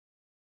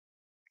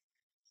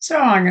So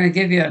I'm going to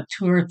give you a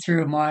tour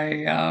through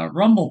my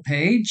Rumble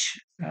page.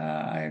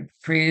 I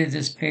created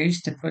this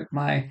page to put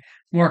my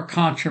more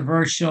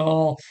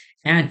controversial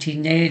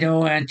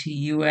anti-NATO,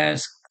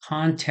 anti-US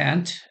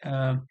content.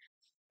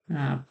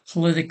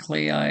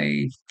 Politically,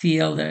 I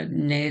feel that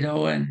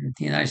NATO and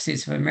the United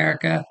States of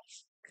America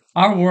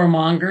are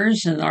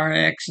warmongers and are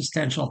an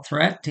existential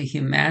threat to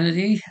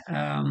humanity.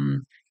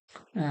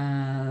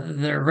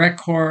 Their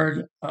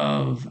record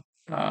of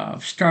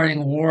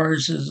starting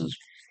wars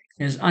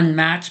is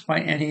unmatched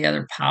by any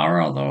other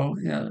power, although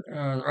the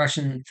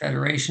Russian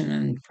Federation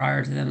and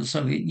prior to them the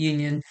Soviet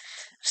Union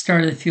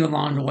started a few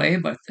along the way,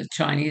 but the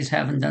Chinese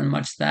haven't done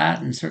much of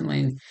that, and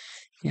certainly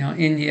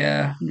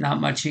India not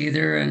much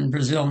either, and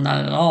Brazil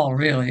not at all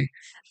really.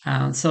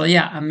 So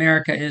yeah,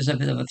 America is a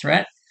bit of a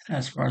threat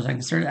as far as I'm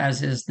concerned,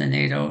 as is the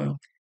NATO.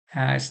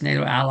 Its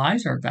NATO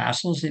allies or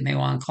vassals, you may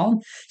want to call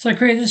them. So I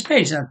created this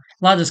page. Now, a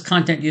lot of this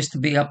content used to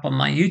be up on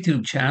my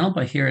YouTube channel,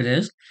 but here it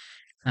is.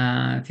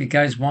 If you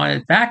guys want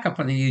it back up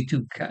on the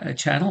YouTube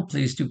channel,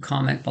 please do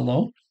comment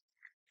below.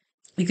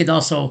 You could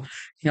also,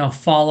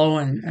 follow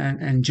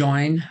and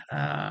join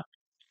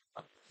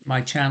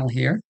my channel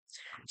here.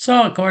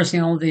 So, of course,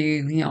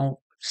 the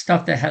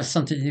stuff that has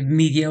something to do with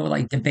media,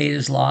 like debate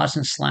is lost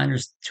and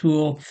slander's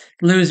tool,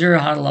 loser,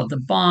 how to love the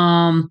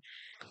bomb,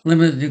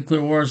 limited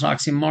nuclear wars,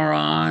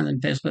 oxymoron,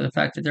 and basically the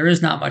fact that there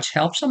is not much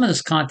help. Some of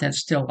this content is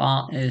still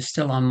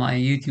on my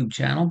YouTube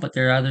channel, but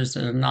there are others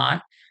that are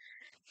not.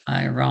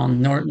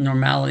 Around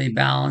normality,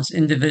 balance,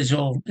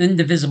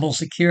 indivisible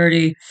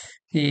security.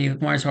 The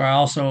ones where I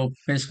also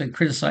basically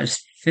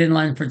criticize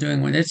Finland for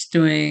doing what it's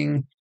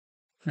doing,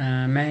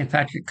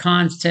 manufactured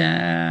consent,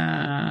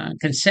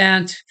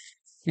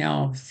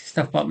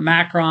 stuff about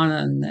Macron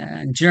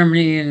and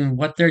Germany and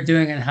what they're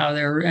doing and how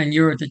they're and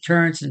Euro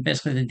deterrence and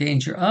basically the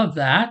danger of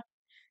that.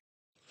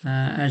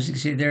 As you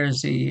can see,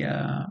 there's the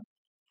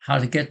how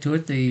to get to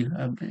it.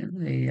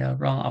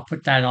 I'll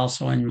put that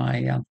also in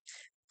my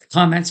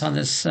comments on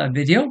this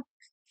video.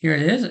 Here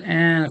it is.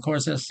 And of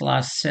course, this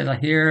last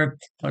set here,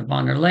 about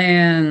von der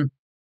Leyen,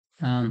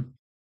 um,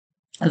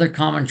 other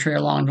commentary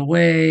along the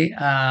way.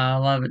 A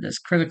lot of it is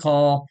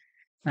critical.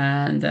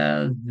 And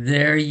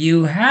there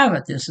you have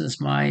it. This is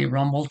my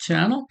Rumble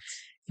channel.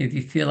 If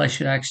you feel I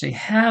should actually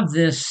have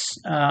this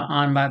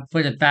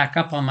put it back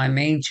up on my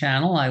main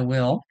channel, I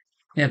will.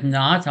 If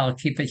not, I'll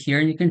keep it here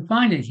and you can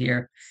find it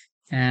here.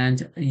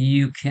 And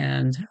you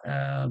can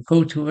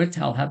go to it.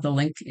 I'll have the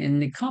link in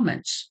the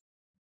comments.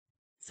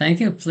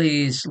 Thank you.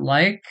 Please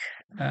like,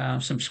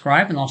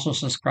 subscribe, and also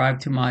subscribe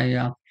to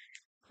my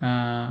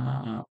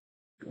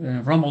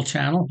Rumble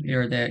channel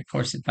here. Of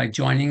course, by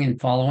joining and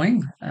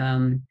following.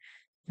 And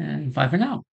bye for now.